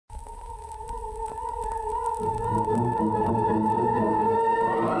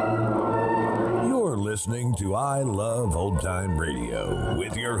You're listening to I Love Old Time Radio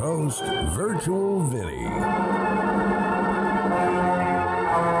with your host, Virtual Vinny.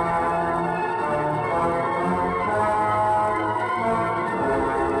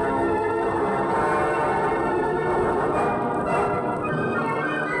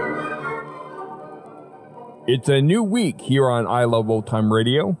 It's a new week here on I Love Old Time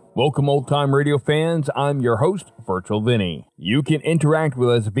Radio. Welcome, Old Time Radio fans. I'm your host, Virtual Vinny. You can interact with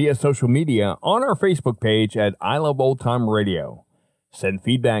us via social media on our Facebook page at I Love Old Time Radio. Send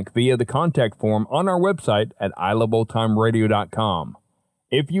feedback via the contact form on our website at iloveoldtimeradio.com.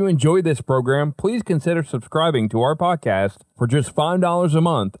 If you enjoy this program, please consider subscribing to our podcast for just $5 a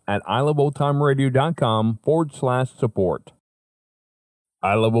month at iloveoldtimeradio.com/support.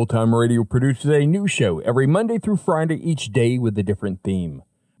 I Love Old Time Radio produces a new show every Monday through Friday, each day with a different theme.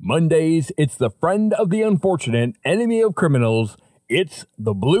 Mondays, it's the friend of the unfortunate, enemy of criminals. It's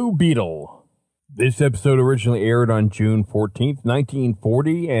the Blue Beetle. This episode originally aired on June 14th,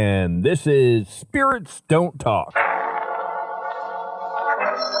 1940, and this is Spirits Don't Talk.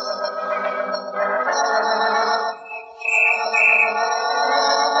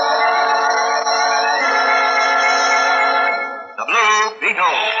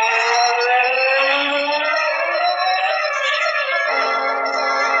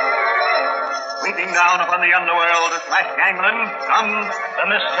 Down upon the underworld of Slash Gangland comes the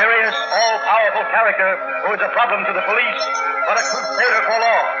mysterious, all-powerful character who is a problem to the police, but a crusader for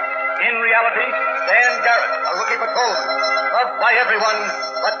law. In reality, Dan Garrett, a rookie patrolman, loved by everyone,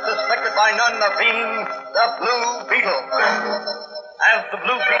 but suspected by none of being the Blue Beetle. As the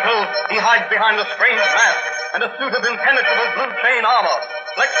Blue Beetle, he hides behind a strange mask and a suit of impenetrable blue chain armor,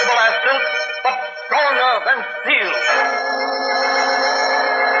 flexible as silk, but stronger than steel.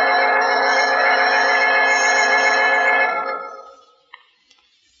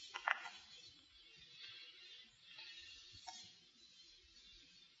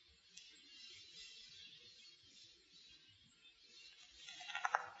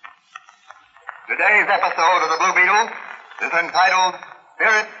 Today's episode of the Blue Beetle is entitled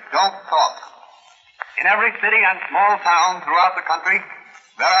Spirits Don't Talk. In every city and small town throughout the country,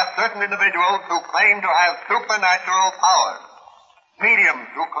 there are certain individuals who claim to have supernatural powers. Mediums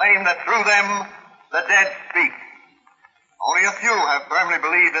who claim that through them, the dead speak. Only a few have firmly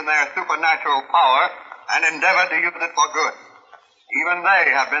believed in their supernatural power and endeavored to use it for good. Even they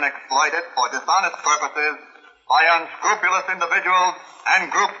have been exploited for dishonest purposes by unscrupulous individuals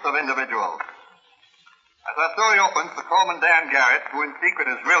and groups of individuals. As our story opens, Patrolman Dan Garrett, who in secret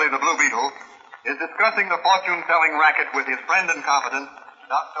is really the Blue Beetle, is discussing the fortune-telling racket with his friend and confidant,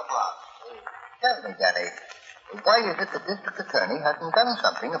 Dr. Brown. Tell me, Danny, why is it the district attorney hasn't done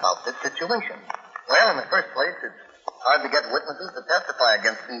something about this situation? Well, in the first place, it's hard to get witnesses to testify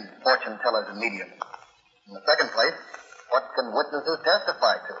against these fortune-tellers and mediums. In the second place, what can witnesses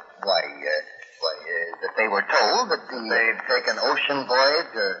testify to? Why, that they were told that they'd take an ocean voyage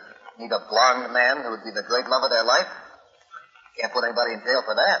or meet a blonde man who would be the great love of their life? Can't put anybody in jail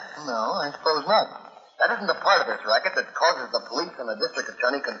for that. No, I suppose not. That isn't the part of this racket that causes the police and the district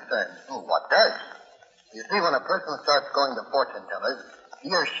attorney concern. Oh, what does? You see, when a person starts going to fortune tellers,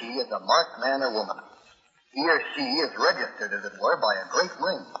 he or she is a marked man or woman. He or she is registered, as it were, by a great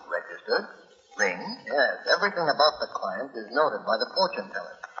ring. Registered? Ring? Yes. Everything about the client is noted by the fortune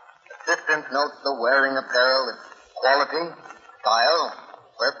teller. Assistant notes the wearing apparel, its quality, style,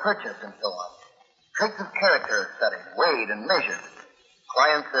 where purchased, and so on. Traits of character are studied, weighed, and measured.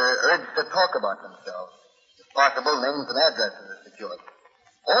 Clients are urged to talk about themselves. If possible, names and addresses are secured.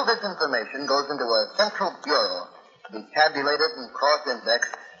 All this information goes into a central bureau to be tabulated and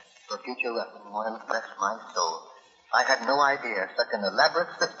cross-indexed for future reference. Well, bless my soul. I had no idea such an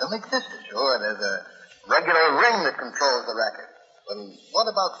elaborate system existed. Sure, there's a regular ring that controls the racket. But what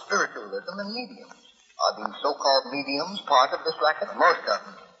about spiritualism and mediums? Are these so-called mediums part of this racket? Most of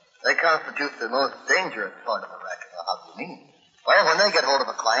them. They constitute the most dangerous part of the racket. Well, how do you mean? Well, when they get hold of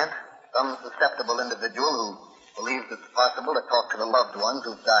a client, some susceptible individual who believes it's possible to talk to the loved ones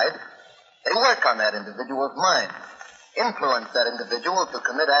who've died, they work on that individual's mind, influence that individual to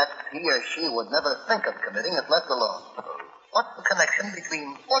commit acts he or she would never think of committing if left alone. What's the connection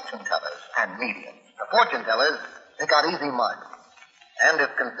between fortune tellers and mediums? The fortune tellers pick out easy marks. And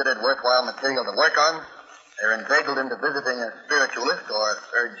if considered worthwhile material to work on, they're inveigled into visiting a spiritualist or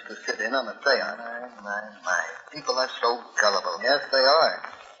urged to sit in on a seance. My. People are so gullible. Yes, they are.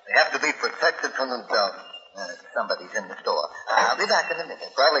 They have to be protected from themselves. Somebody's in the store. I'll be back in a minute.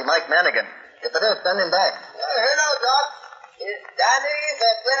 Probably Mike Manigan. If it is, send him back. Hello, Doc. Is Danny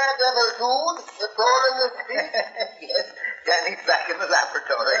that daredevil dude, the door in the street? Yes, Danny's back in the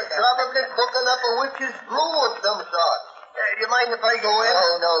laboratory. Probably cooking up a witch's brew of some sort. You mind if I go in?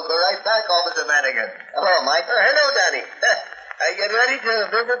 Oh, no, go right back, Officer Madigan. Hello, Mike. Hello, Danny. Are you ready to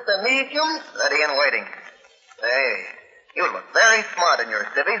visit the medium? Ready and waiting. Hey, you look very smart in your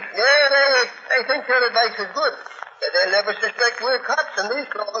civvies. Yeah, I think your advice is good. They'll never suspect we're cops in these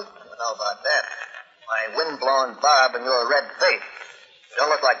clothes. How about that? My wind-blown barb and your red face. You don't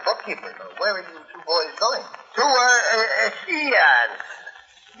look like bookkeepers. Where are you two boys going? To a seance.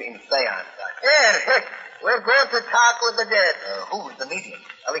 You mean seance, Doctor? Yeah, we're going to talk with the dead. Who's the medium?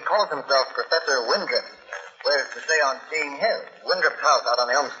 Well, he calls himself Professor Windrip. Where's the seance being held? Windrip's house out on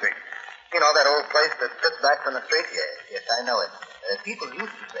Elm Street. You know that old place that sits back from the street? Yes, I know it. People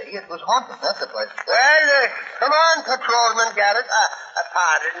used to say it was haunted. That's the place. Well, come on, Patrolman Garrett.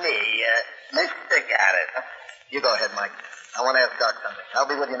 Pardon me, Mr. Garrett. You go ahead, Mike. I want to ask Doc something. I'll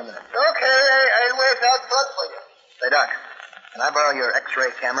be with you in a minute. Okay, I'll wait out front for you. Say, Doc, can I borrow your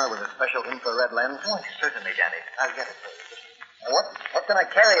X-ray camera with a special infrared lens? Oh, certainly, Danny. I'll get it for you. Now, what can I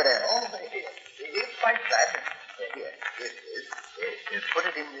carry it in? Oh, here. It's my flat. Here. Put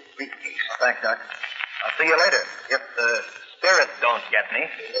it in this briefcase. Thanks, Doc. I'll see you later. If the spirits don't get me.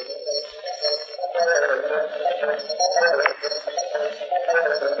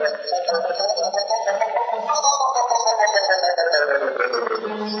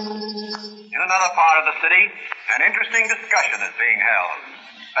 In another part of the city, an interesting discussion is being held.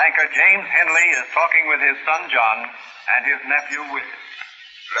 Banker James Henley is talking with his son John and his nephew William.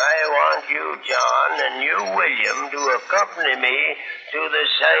 I want you, John, and you, William, to accompany me to the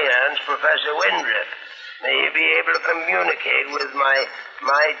seance, Professor Windrip. May you be able to communicate with my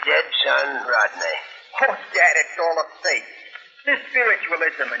dead son, Rodney. Oh, Dad, it's all a fake. This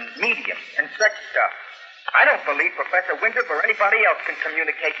spiritualism and medium and such stuff. I don't believe Professor Windrip or anybody else can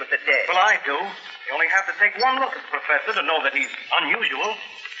communicate with the dead. Well, I do. You only have to take one look at the professor to know that he's unusual.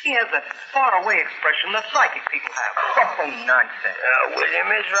 He has that faraway expression that psychic people have. Oh, nonsense. William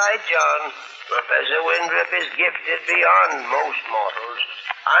is right, John. Professor Windrip is gifted beyond most mortals.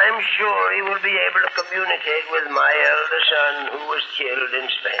 I'm sure he will be able to communicate with my elder son who was killed in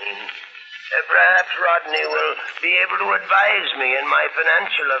Spain. Perhaps Rodney will be able to advise me in my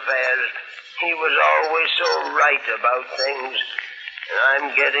financial affairs. He was always so right about things.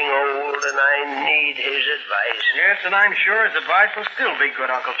 I'm getting old, and I need his advice. Yes, and I'm sure his advice will still be good,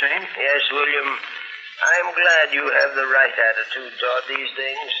 Uncle James. Yes, William. I'm glad you have the right attitude toward these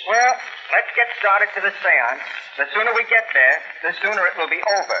things. Well, let's get started to the seance. The sooner we get there, the sooner it will be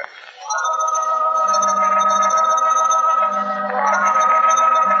over.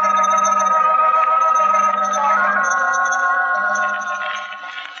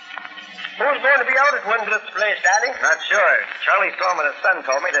 Who's going to be out at Windrip's place, Daddy? Not sure. Charlie Storm and his son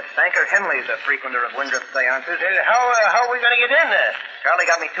told me that Banker Henley's a frequenter of Windrip's seances. How are we going to get in there? Charlie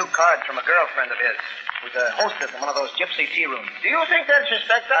got me 2 cards from a girlfriend of his, who's a hostess in one of those gypsy tea rooms. Do you think they'll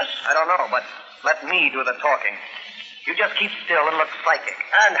suspect us? I don't know, but let me do the talking. You just keep still and look psychic.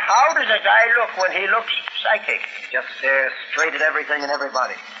 And how does a guy look when he looks psychic? Just stare straight at everything and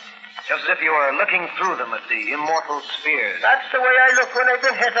everybody. Just as if you were looking through them at the immortal spheres. That's the way I look when I've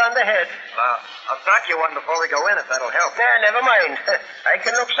been hit on the head. I'll knock you one before we go in, if that'll help. Never mind. I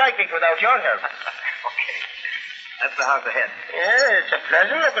can look psychic without your help. Okay. That's the house ahead. Yeah, it's a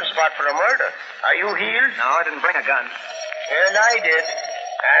pleasant-looking spot for a murder. Are you healed? No, I didn't bring a gun. And I did.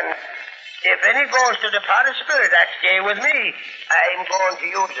 And if any goes to depart a spirit, that stay with me. I'm going to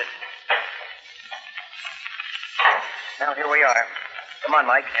use it. Now, here we are. Come on,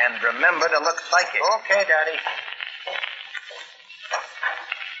 Mike, and remember to look psychic. Okay, Daddy.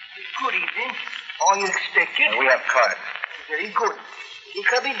 Good evening. Are you expected? We have cards. Very good. Will you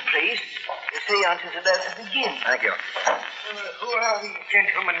come in, please? The seance is about to begin. Thank you. Who are these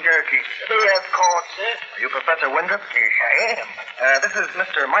gentlemen, Gertie? They have cards, sir. Are you Professor Windrip? Yes, I am. This is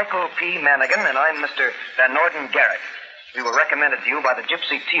Mr. Michael P. Manigan, and I'm Mr. Van Norden Garrett. We were recommended to you by the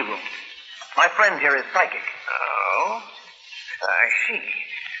Gypsy Tea Room. My friend here is psychic. Oh? I see.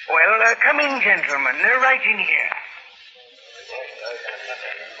 Well, come in, gentlemen. Right in here.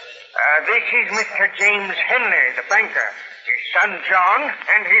 This is Mr. James Henley, the banker. His son, John,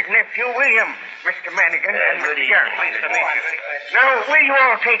 and his nephew, William. Mr. Manigan and Mr. Garrett. Now, will you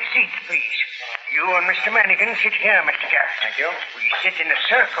all take seats, please? You and Mr. Manigan sit here, Mr. Garrett. Thank you. We sit in a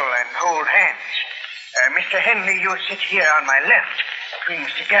circle and hold hands. Mr. Henley, you sit here on my left, between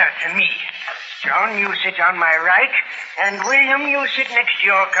Mr. Garrett and me. John, you sit on my right, and William, you sit next to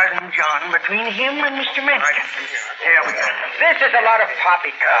your cousin John, between him and Mr. Manigan. Here we are. This is a lot of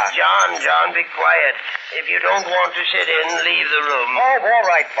poppycock. John, be quiet. If you don't want to sit in, leave the room. Oh, all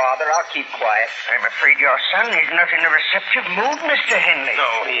right, Father. I'll keep quiet. I'm afraid your son is not in a receptive mood, Mr. Henley.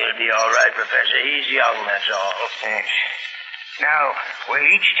 No, he'll be all right, Professor. He's young, that's all. Yes. Now, we'll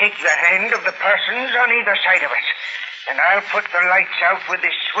each take the hand of the persons on either side of us, and I'll put the lights out with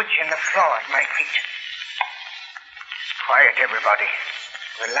this switch in the floor at my feet. Quiet, everybody.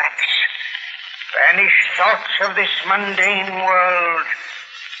 Relax. Banish thoughts of this mundane world,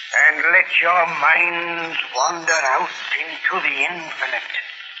 and let your minds wander out into the infinite.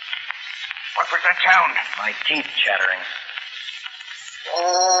 What was that sound? My teeth chattering.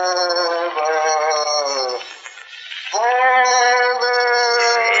 Father!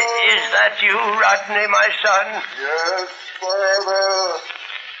 Is that you, Rodney, my son? Yes, Father.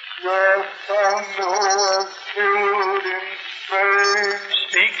 Your son who was killed in Spain.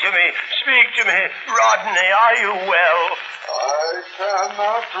 Speak to me. Speak to me. Rodney, are you well? I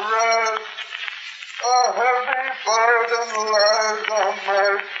cannot rest. A heavy burden lies on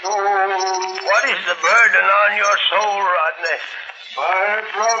my soul. What is the burden on your soul, Rodney? My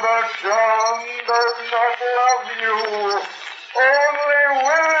brother John does not love you. Only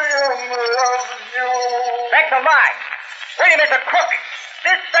William loves you. That's a lie. William is a crook.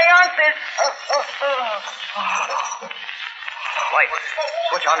 This seance is... Light.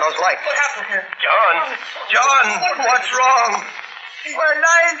 Switch on those lights. What happened here? John, what's wrong? We're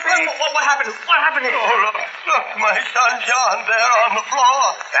 9 feet. What happened? What happened here? Oh, look, my son John there on the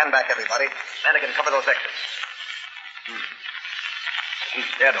floor. Stand back, everybody. Mannequin, cover those exits. He's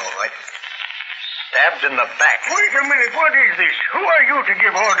dead, all right. Stabbed in the back. Wait a minute. What is this? Who are you to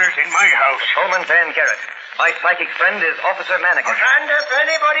give orders in my house? Coleman Van Garrett. My psychic friend is Officer Mannequin. And if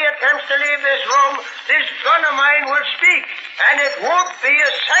anybody attempts to leave this room, this gun of mine will speak. And it won't be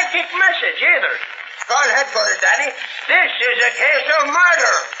a psychic message either. Call headquarters, Danny. This is a case of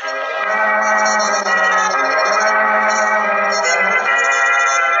murder.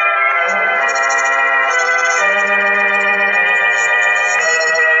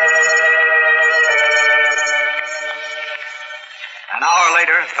 An hour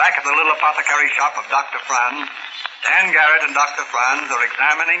later, back at the little apothecary shop of Dr. Franz, Dan Garrett and Dr. Franz are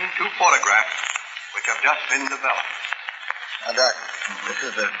examining 2 photographs which have just been developed. Now, Doc, this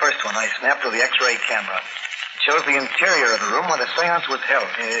is the first one I snapped with the X-ray camera. It shows the interior of the room where the seance was held.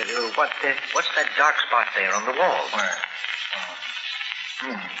 What's that dark spot there on the wall? Where?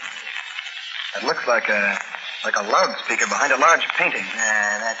 It looks like a loudspeaker behind a large painting.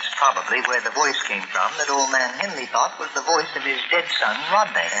 That's probably where the voice came from that old man Henley thought was the voice of his dead son,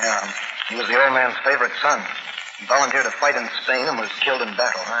 Rodney. Yeah, he was the old man's favorite son. He volunteered to fight in Spain and was killed in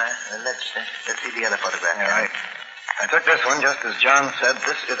battle. Let's see the other photograph. Yeah, right. I took this one just as John said.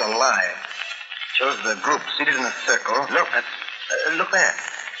 This is a lie. It shows the group seated in a circle. Look there.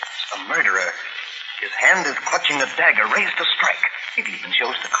 It's the murderer. His hand is clutching the dagger, raised to strike. It even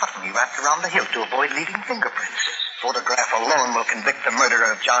shows the cotton he wrapped around the hilt to avoid leaving fingerprints. This photograph alone will convict the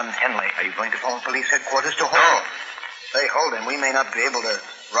murderer of John Henley. Are you going to phone police headquarters to hold No. him? If they hold him, we may not be able to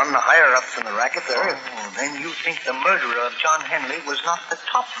run the higher-ups in the racket there. Oh, then you think the murderer of John Henley was not the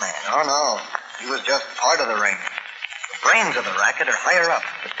top man? No. He was just part of the ring. The brains of the racket are higher up.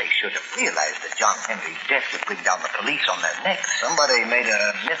 But they should have realized that John Henley's death would bring down the police on their necks. Somebody made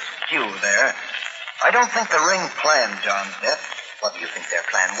a miscue there. I don't think the ring planned John's death. What do you think their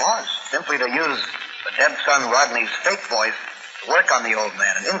plan was? Simply to use the dead son Rodney's fake voice to work on the old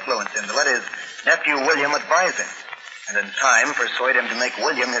man and influence him, to let his nephew William advise him. And in time, persuade him to make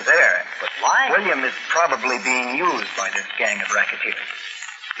William his heir. But why? William is probably being used by this gang of racketeers.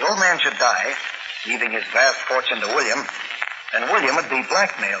 The old man should die, leaving his vast fortune to William, and William would be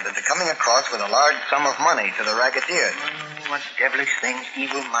blackmailed into coming across with a large sum of money to the racketeers. What devilish things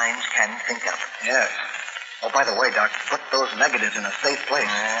evil minds can think of. Yes. Oh, by the way, Doc, put those negatives in a safe place.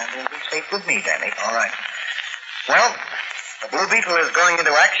 They'll be safe with me, Danny. All right. Well, the Blue Beetle is going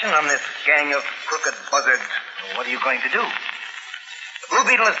into action on this gang of crooked buzzards. What are you going to do? The Blue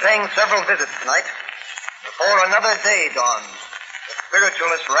Beetle is paying several visits tonight. Before another day dawns, the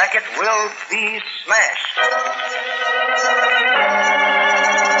spiritualist racket will be smashed.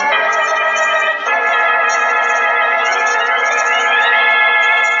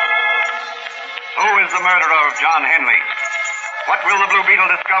 Who is the murderer of John Henley? What will the Blue Beetle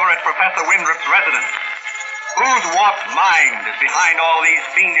discover at Professor Windrop's residence? Whose warped mind is behind all these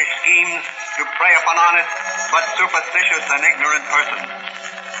fiendish schemes to prey upon honest but superstitious and ignorant persons?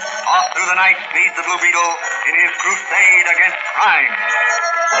 Off through the night speeds the Blue Beetle in his crusade against crime.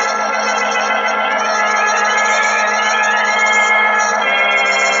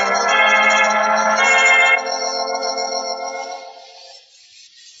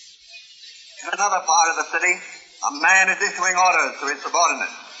 In another part of the man is issuing orders to his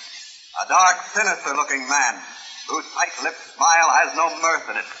subordinates. A dark, sinister-looking man whose tight-lipped smile has no mirth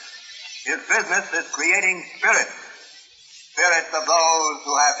in it. His business is creating spirits. Spirits of those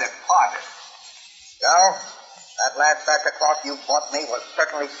who have departed. Joe, that last batch of cloth you bought me was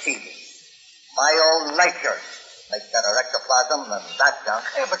certainly cheap. My old nightshirt makes better ectoplasm than that junk.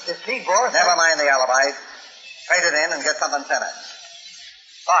 Yeah, but you see, boss... Never mind the alibis. Trade it in and get something finished.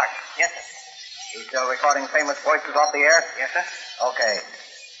 Bart. Yes, sir. You still recording famous voices off the air? Yes, sir. Okay.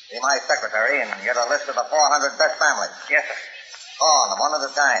 Be my secretary and get a list of the 400 best families. Yes, sir. Call on them one at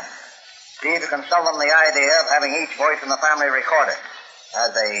a time. See if you can sell them the idea of having each voice in the family recorded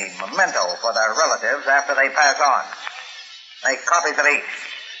as a memento for their relatives after they pass on. Make copies of each.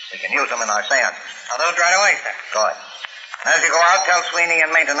 We can use them in our seances. I'll do it right away, sir. Good. As you go out, tell Sweeney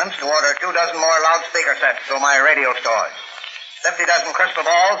and maintenance to order 2 dozen more loudspeaker sets through my radio stores. 50 dozen crystal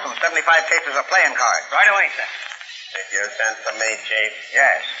balls and 75 cases of playing cards. Right away, sir. Did you send for me, Chief?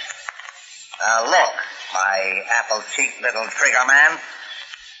 Yes. Now look, my apple-cheeked little trigger man.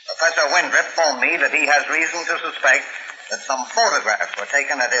 Professor Windrip phoned me that he has reason to suspect that some photographs were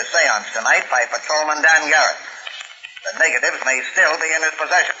taken at his seance tonight by Patrolman Dan Garrett. The negatives may still be in his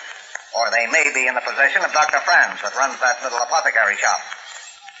possession, or they may be in the possession of Dr. Franz that runs that little apothecary shop.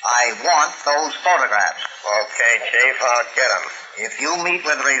 I want those photographs. Okay, Chief, I'll get them. If you meet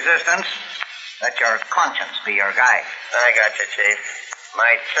with resistance, let your conscience be your guide. I got you, Chief.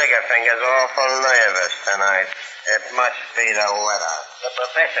 My trigger finger's awful nervous tonight. It must be the weather. The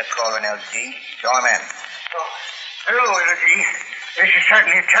professor calling, LG. Show him in. Oh, hello, LG. This is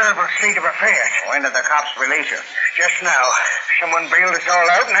certainly a terrible state of affairs. When did the cops release you? Just now. Someone bailed us all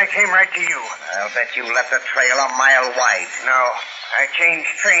out, and I came right to you. I'll bet you left a trail a mile wide. No. I changed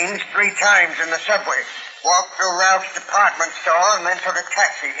trains 3 times in the subway. Walked through Ralph's department store and then took a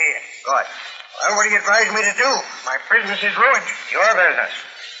taxi here. Good. Well, what do you advise me to do? My business is ruined. Your business.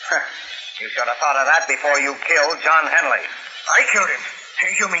 You should have thought of that before you killed John Henley. I killed him.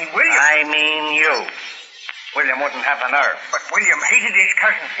 You mean William? I mean you. William wouldn't have the nerve. But William hated his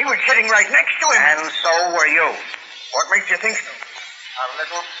cousin. He was sitting right next to him. And so were you. What makes you think so? A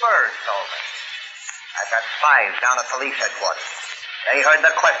little bird told me. I've got spies down at police headquarters. They heard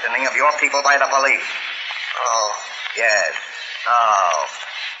the questioning of your people by the police. Oh. Yes. Oh.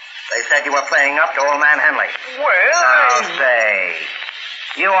 They said you were playing up to old man Henley. Well, Now, say,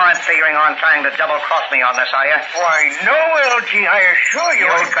 you aren't figuring on trying to double-cross me on this, are you? Why, no, LG, I assure you.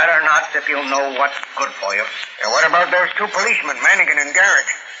 You'd better not if you know what's good for you. What about those 2 policemen, Mannigan and Garrett?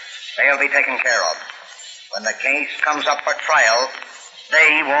 They'll be taken care of. When the case comes up for trial,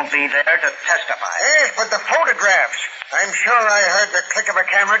 they won't be there to testify. Yes, but the photographs. I'm sure I heard the click of a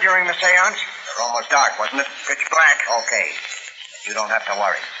camera during the seance. The room was dark, wasn't it? Pitch black. Okay. You don't have to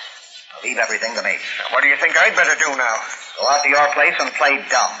worry. Leave everything to me. What do you think I'd better do now? Go out to your place and play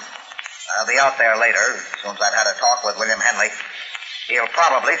dumb. I'll be out there later, as soon as I've had a talk with William Henley. He'll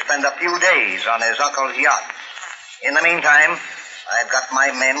probably spend a few days on his uncle's yacht. In the meantime, I've got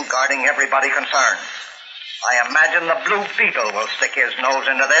my men guarding everybody concerned. I imagine the Blue Beetle will stick his nose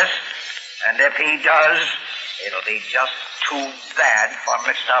into this, and if he does, it'll be just too bad for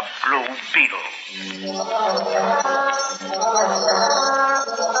Mr. Blue Beetle.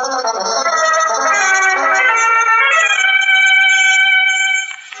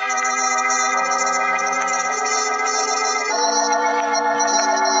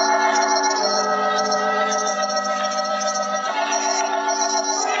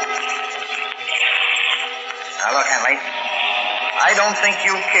 Now, look, Henley. I don't think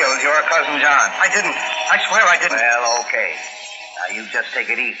you killed your cousin John. I didn't. I swear I didn't. Well, okay. Now, you just take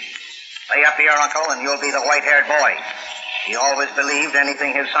it easy. Lay up to your uncle, and you'll be the white-haired boy. He always believed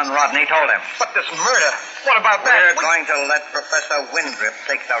anything his son Rodney told him. But this murder, what about that? We're going to let Professor Windrip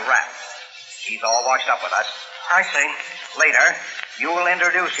take the rap. He's all washed up with us. I see. Later, you will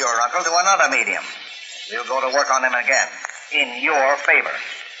introduce your uncle to another medium. We'll go to work on him again, in your favor.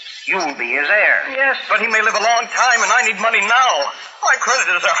 You'll be his heir. Yes, but he may live a long time, and I need money now. My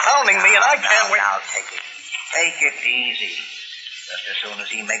creditors are hounding me, and I can't wait. Now, take it. Take it easy. Just as soon as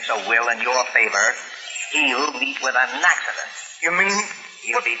he makes a will in your favor, he'll meet with an accident. You mean?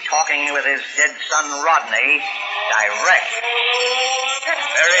 He'll be talking with his dead son, Rodney, direct.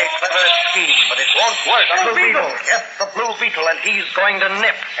 Very clever scheme, but it won't work. The Blue Beetle. Yes, the Blue Beetle, and he's going to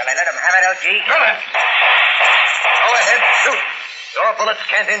nip. Shall I let him have it, LG? Shut it. Go ahead, shoot. Your bullets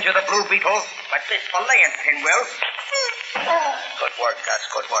can't injure the Blue Beetle. But this belaying pin will. Good work, Gus,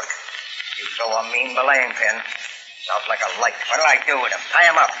 good work. You throw a mean belaying pin. Sounds like a light. What'll I do with him? Tie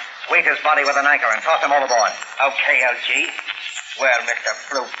him up. Weight his body with an anchor and toss him overboard. Okay, LG. Well, Mr.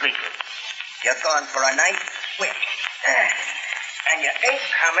 Blue Beetle, you're going for a nice swim. And you ain't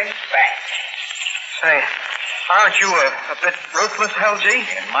coming back. Say, aren't you a bit ruthless, LG?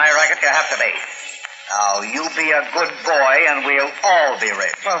 In my racket, you have to be. Now, you be a good boy, and we'll all be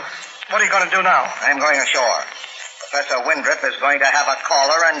rich. Well, what are you going to do now? I'm going ashore. Professor Windrip is going to have a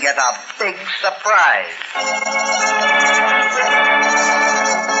caller and get a big surprise.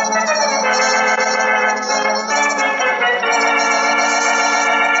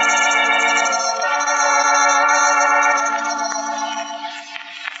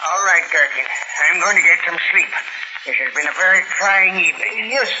 All right, Gherkin. I'm going to get some sleep. This has been a very trying evening.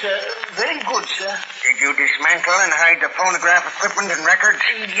 Yes, sir. Very good, sir. Did you dismantle and hide the phonograph equipment and records?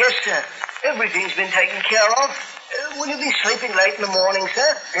 Yes, sir. Everything's been taken care of. Will you be sleeping late in the morning, sir?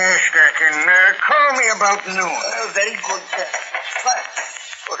 Yes, Gherkin. Call me about noon. Very good, sir. What?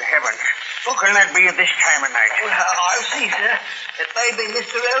 Good heavens. Who can that be at this time of night? Well, I'll see, sir. It may be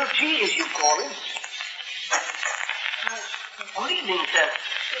Mr. L.G., as you call him. Good evening, sir.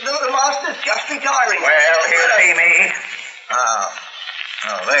 The master's just retiring. Well, he'll see me.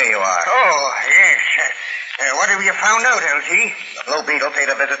 Oh, there you are. Oh, yes. What have you found out, L.G.? The Blue Beetle paid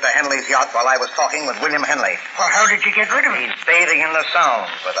a visit to Henley's yacht while I was talking with William Henley. Well, how did you get rid of him? He's bathing in the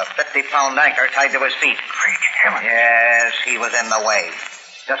Sound with a 50-pound anchor tied to his feet. Great heavens. Yes, he was in the way.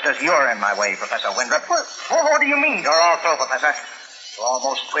 Just as you're in my way, Professor Windrip. What do you mean? You're all through, Professor. You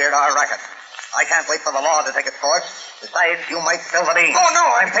almost cleared our racket. I can't wait for the law to take its course. Besides, you might spill the beans. Oh, no.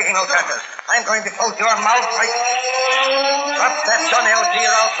 I'm taking no chances. I'm going to close your mouth right... Drop that gun, LG,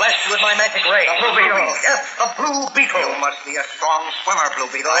 or I'll flash you with my magic ray. The Blue Beetle. Yes, the Blue Beetle. You must be a strong swimmer,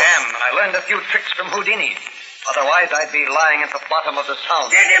 Blue Beetle. I am, and I learned a few tricks from Houdini. Otherwise, I'd be lying at the bottom of the Sound.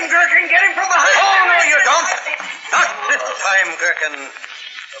 Get him, Gherkin. Get him from behind. Oh, no, you don't. Not this time, Gherkin.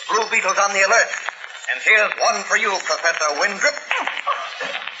 The Blue Beetle's on the alert. And here's one for you, Professor Windrip.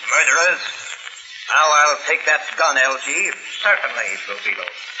 Murderers. Now I'll take that gun, LG. Certainly, Blue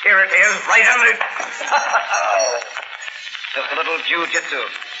Beetle. Here it is, right under it. Just a little jiu-jitsu.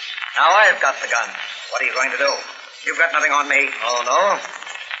 Now I've got the gun. What are you going to do? You've got nothing on me. Oh, no?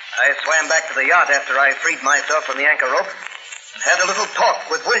 I swam back to the yacht after I freed myself from the anchor rope and had a little talk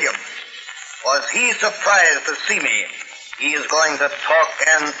with William. Was he surprised to see me? He is going to talk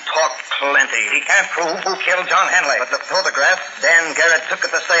and talk plenty. He can't prove who killed John Henley. But the photographs Dan Garrett took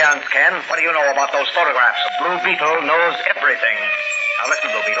at the seance can. What do you know about those photographs? Blue Beetle knows everything. Now listen,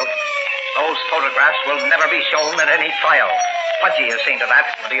 Blue Beetle. Those photographs will never be shown at any trial. Pudgy has seen to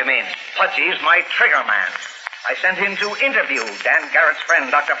that. What do you mean? Pudgy's my trigger man. I sent him to interview Dan Garrett's friend,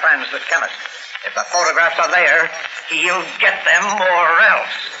 Dr. Franz, the chemist. If the photographs are there, he'll get them or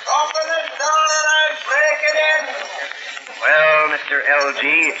else. Open the door and I'll break it in. Well, Mr. L.G.,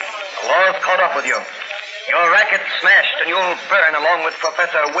 the law's caught up with you. Your racket's smashed, and you'll burn along with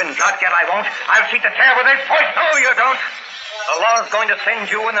Professor Windrip. Not yet, I won't. I'll treat the tail with this voice. No, you don't. The law's going to send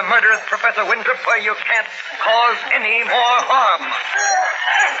you and the murderous Professor Windrip where you can't cause any more harm. All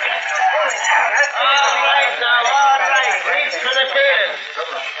right, now, all right. Reach for the tail.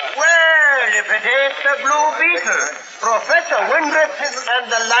 Well, if it ain't the Blue Beetle, Professor Windrip and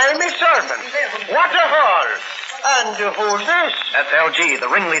the Limey Serpent. What a haul. And who's this? That's L.G., the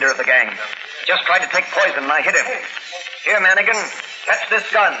ringleader of the gang. Just tried to take poison, and I hit him. Here, Manigan, catch this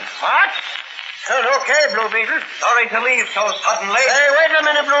gun. What? Well, okay, Blue Beetle. Sorry to leave so suddenly. Hey, wait a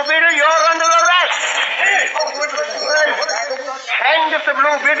minute, Blue Beetle. You're under arrest. Hanged if the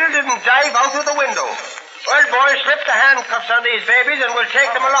Blue Beetle didn't dive out of the window. Well, boys, slip the handcuffs on these babies and we'll take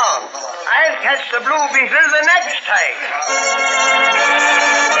them along. I'll catch the Blue Beetle the next time.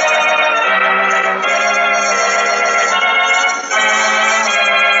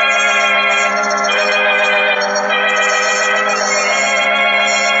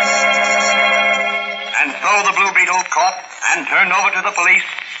 And so the Blue Beetle caught and turned over to the police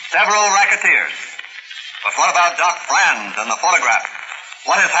several racketeers. But what about Doc Franz and the photograph?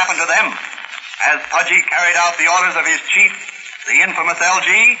 What has happened to them? Has Pudgy carried out the orders of his chief, the infamous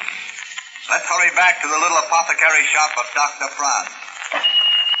L.G.? Let's hurry back to the little apothecary shop of Dr. Franz.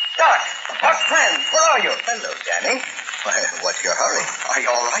 Doc, Doc Franz, where are you? Hello, Danny. Why, what's your hurry? Are you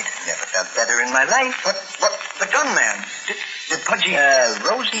all right? Never felt better in my life. What, the gunman? Did Pudgy...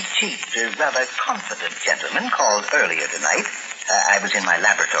 rosy-cheeked, rather confident gentleman called earlier tonight. I was in my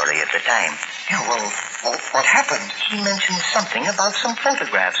laboratory at the time. Yeah, well, what happened? He mentioned something about some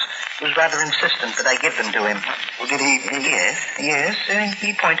photographs. He was rather insistent that I give them to him. Well, did he... Yes.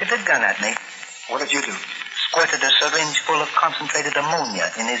 He pointed a gun at me. What did you do? Squirted a syringe full of concentrated ammonia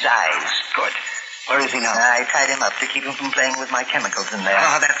in his eyes. Good. Where is he now? I tied him up to keep him from playing with my chemicals in there.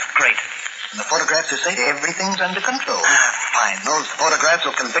 Oh, that's great. And the photographs are safe? Everything's under control. Fine. Those photographs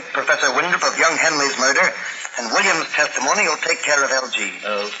will convict Professor Windrip of young Henley's murder And Williams' testimony will take care of LG.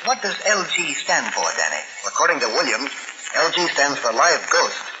 What does LG stand for, Danny? According to Williams, LG stands for Live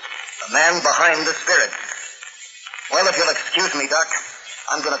Ghost, the man behind the spirit. Well, if you'll excuse me, Doc,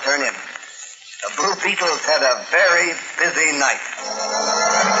 I'm going to turn in. The Blue Beetle's had a very busy night.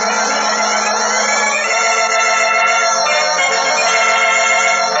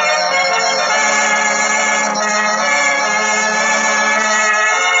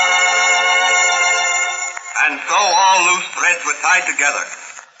 And so all loose threads were tied together.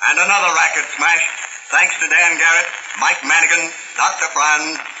 And another racket smashed, thanks to Dan Garrett, Mike Manigan, Dr.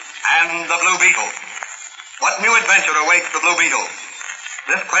 Franz, and the Blue Beetle. What new adventure awaits the Blue Beetle?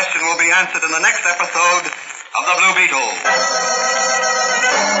 This question will be answered in the next episode of the Blue Beetle.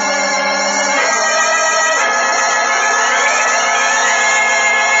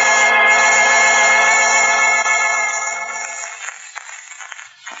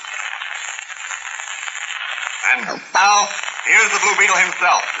 And now, here's the Blue Beetle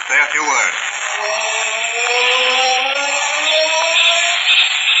himself to say a few words.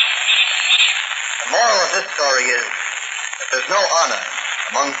 The moral of this story is that there's no honor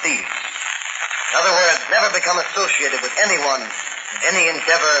among thieves. In other words, never become associated with anyone in any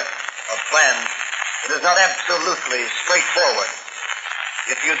endeavor or plan that is not absolutely straightforward.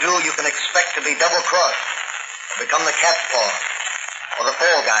 If you do, you can expect to be double-crossed or become the cat's paw or the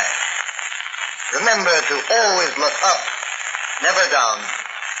fall guy. Remember to always look up, never down,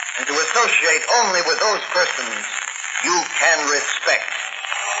 and to associate only with those persons you can respect.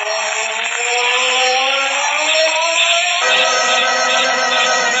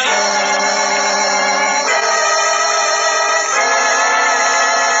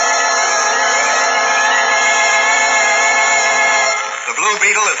 The Blue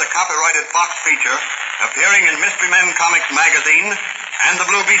Beetle is a copyrighted Fox feature appearing in Mystery Men Comics magazine and the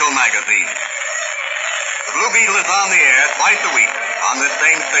Blue Beetle magazine. The Blue Beetle is on the air twice a week on this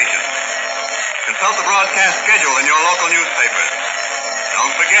same station. Consult the broadcast schedule in your local newspapers.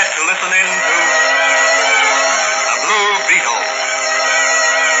 Don't forget to listen in to the Blue Beetle.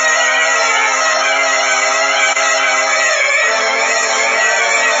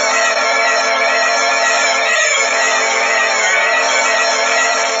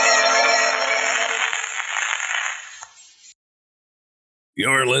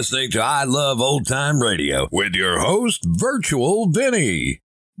 You're listening to I Love Old Time Radio with your host, Virtual Vinny.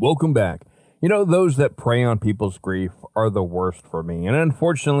 Welcome back. You know, those that prey on people's grief are the worst for me, and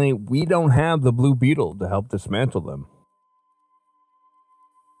unfortunately, we don't have the Blue Beetle to help dismantle them.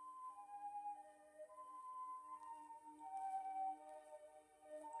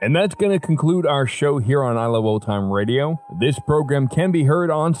 And that's going to conclude our show here on I Love Old Time Radio. This program can be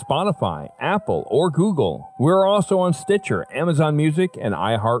heard on Spotify, Apple, or Google. We're also on Stitcher, Amazon Music, and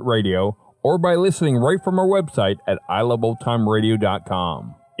iHeartRadio, or by listening right from our website at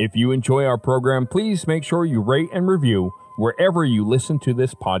iloveoldtimeradio.com. If you enjoy our program, please make sure you rate and review wherever you listen to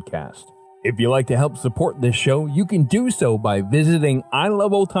this podcast. If you'd like to help support this show, you can do so by visiting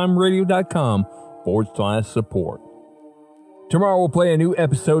iloveoldtimeradio.com/support. Tomorrow we'll play a new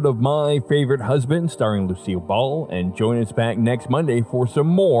episode of My Favorite Husband starring Lucille Ball, and join us back next Monday for some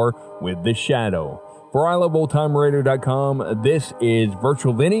more with The Shadow. For iloveoldtimeradio.com, this is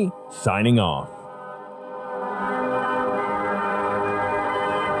Virtual Vinny signing off.